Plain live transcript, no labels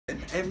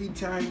Every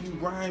time you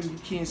rhyme, you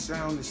can't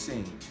sound the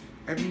same.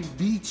 Every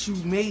beat you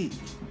make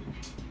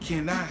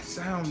cannot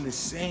sound the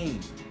same.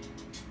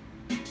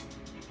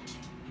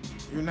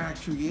 You're not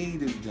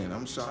creative then.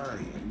 I'm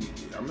sorry.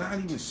 I'm not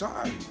even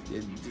sorry.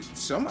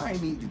 Somebody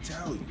need to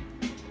tell you.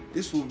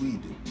 This is what we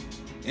do.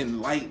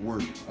 And light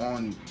work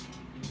on,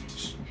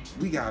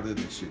 we got other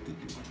shit to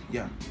do.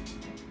 Yeah.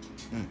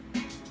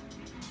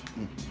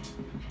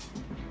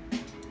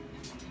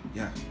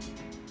 Yeah.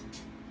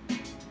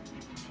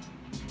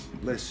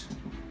 Listen.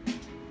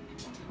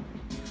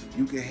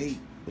 You can hate,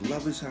 but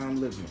love is how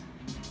I'm living.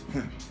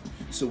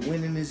 So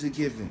winning is a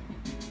given.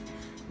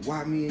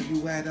 Why me and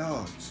you at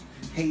odds?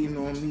 Hating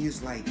on me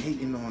is like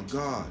hating on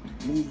God.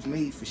 Moves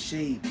made for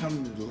shade,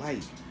 come to the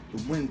light.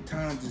 But when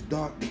times is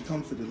dark, they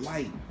come for the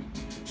light.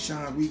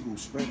 Shine regal,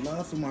 spread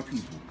love for my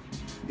people.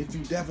 If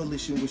you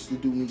devilish and wish to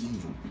do me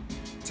evil,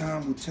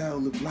 time will tell,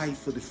 live life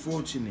for the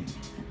fortunate.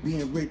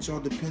 Being rich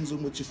all depends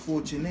on what your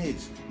fortune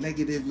is.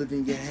 Negative, live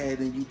in your head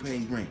and you pay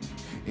rent.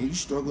 And you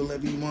struggle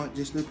every month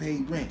just to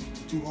pay rent.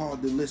 Too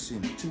hard to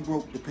listen, too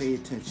broke to pay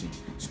attention.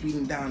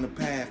 Speeding down the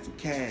path for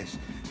cash,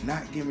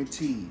 not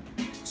guaranteed.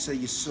 Sell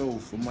your soul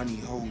for money,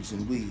 hoes,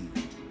 and weed.